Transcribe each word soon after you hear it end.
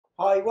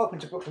Hi, welcome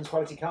to Brooklands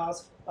Quality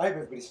Cars. I hope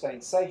everybody's staying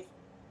safe.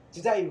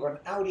 Today we've got an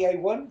Audi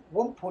A1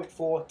 1.4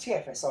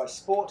 TFSI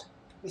Sport.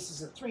 This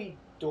is a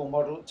 3-door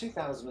model,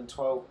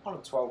 2012 on a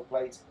 12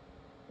 plate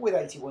with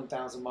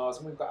 81,000 miles,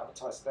 and we've got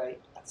advertised today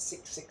at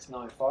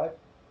 6695.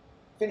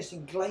 Finished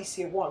in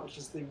Glacier White, which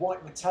is the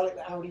white metallic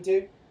that Audi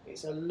do.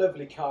 It's a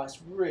lovely car,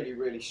 it's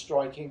really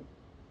striking.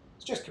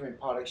 It's just come in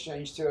part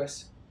exchange to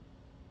us.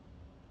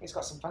 It's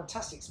got some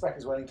fantastic spec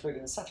as well,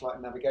 including the satellite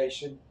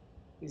navigation,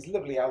 these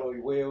lovely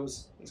alloy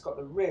wheels. It's got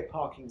the rear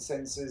parking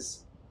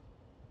sensors,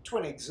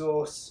 twin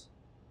exhausts,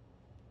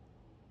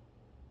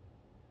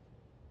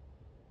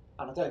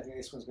 and I don't think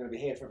this one's going to be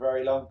here for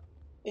very long.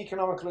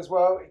 Economical as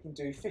well, it can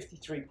do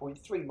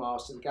 53.3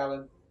 miles to the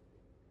gallon.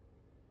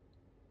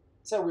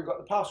 So we've got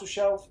the parcel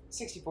shelf,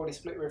 60/40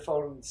 split rear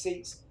folding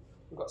seats,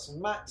 we've got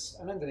some mats,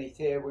 and underneath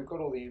here we've got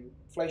all the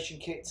inflation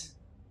kit.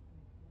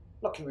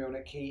 Locking wheel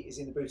nut key is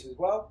in the boot as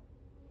well.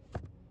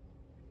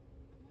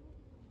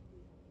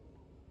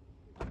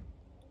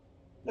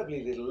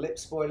 Lovely little lip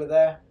spoiler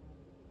there,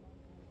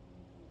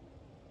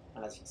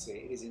 and as you can see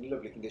it is in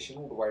lovely condition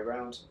all the way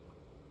around.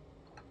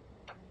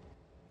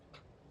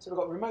 So we've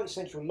got remote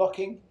central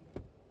locking,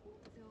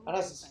 and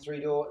as it's a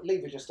 3-door,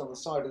 lever just on the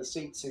side of the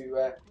seat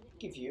to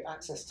give you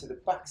access to the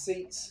back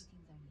seats.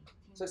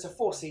 So it's a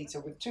 4-seater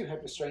with 2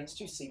 head restraints,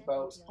 2 seat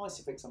belts,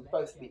 ISOFIX on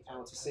both of the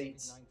outer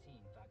seats.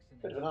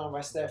 Bit of an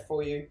armrest there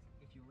for you,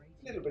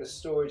 a little bit of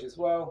storage as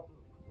well.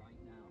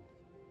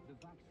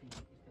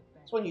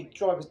 So on your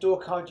driver's door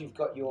card you've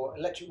got your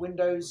electric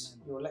windows,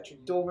 your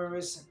electric door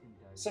mirrors,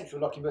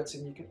 central locking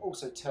button. You can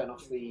also turn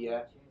off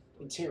the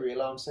interior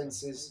alarm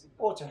sensors,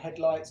 auto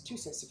headlights, 2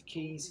 sets of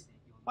keys,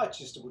 height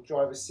adjustable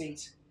driver's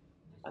seat,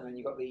 and then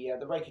you've got the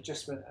rake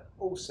adjustment and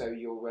also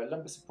your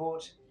lumbar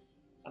support.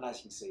 And as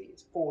you can see,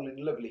 it's all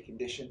in lovely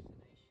condition.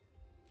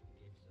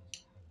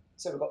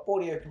 So we've got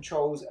audio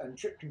controls and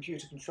trip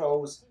computer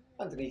controls.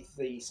 Underneath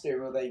the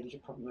steering wheel there you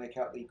can probably make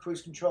out the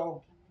cruise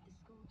control.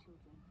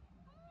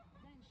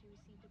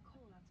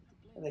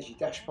 And there's your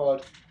dash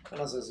pod, and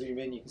as I zoom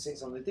in you can see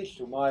it's on the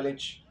digital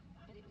mileage.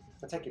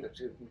 If I take it up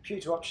to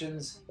computer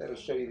options, that'll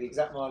show you the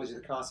exact mileage of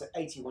the car, so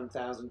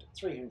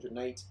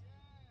 81,308.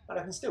 And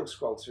I can still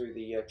scroll through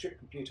the trip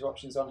computer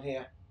options on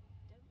here,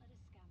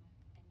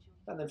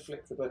 and then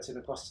flip the button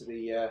across to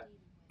the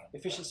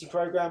efficiency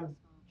program,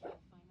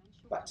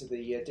 back to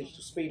the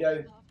digital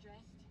speedo,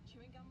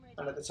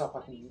 and at the top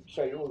I can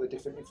show you all the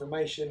different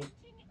information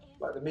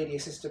like the media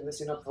system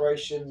that's in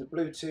operation, the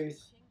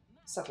Bluetooth,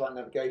 satellite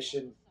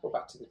navigation, or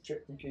back to the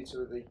trip computer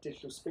with the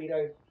digital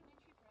speedo.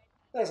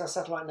 There's our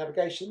satellite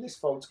navigation. This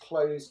folds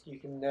closed. You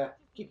can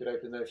keep it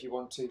open though if you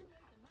want to.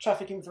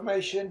 Traffic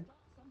information,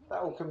 that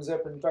all comes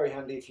up, and very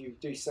handy if you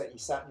do set your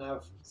sat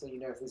nav so you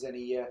know if there's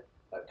any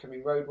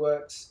upcoming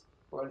roadworks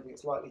or anything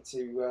that's likely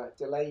to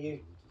delay you.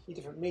 Your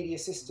different media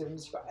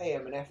systems, you've got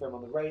AM and FM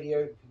on the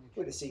radio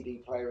with a CD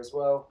player as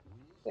well.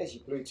 There's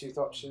your Bluetooth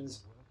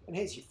options, and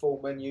here's your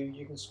full menu.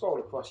 You can scroll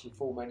across your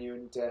full menu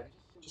and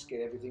just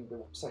get everything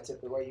set up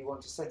the way you want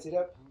to set it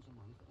up.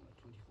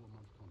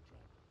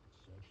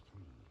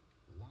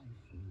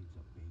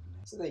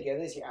 So there you go,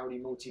 there's your Audi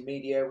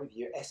multimedia with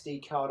your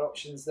SD card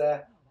options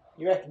there.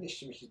 Your air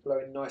conditioning, which is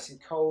blowing nice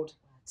and cold.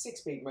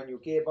 6-speed manual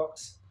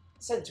gearbox.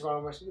 Centre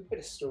armrest with a bit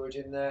of storage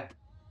in there.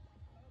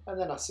 And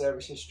then our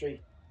service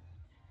history.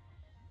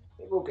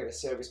 It will get a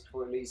service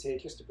before it leaves here,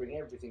 just to bring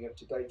everything up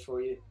to date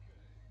for you.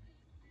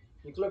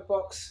 Your glove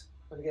box,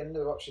 and again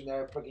another option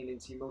there, plugging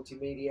into your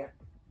multimedia.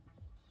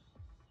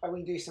 And we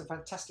can do some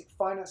fantastic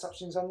finance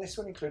options on this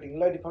one, including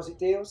low deposit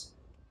deals.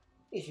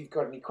 If you've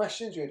got any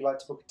questions or you'd like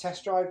to book a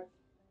test drive,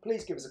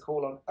 please give us a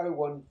call on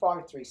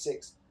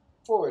 01536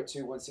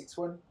 402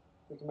 161.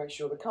 We can make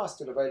sure the car's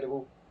still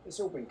available. It's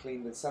all been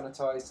cleaned and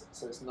sanitised,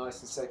 so it's nice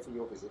and safe for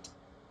your visit.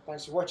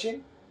 Thanks for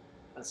watching,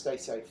 and stay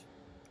safe.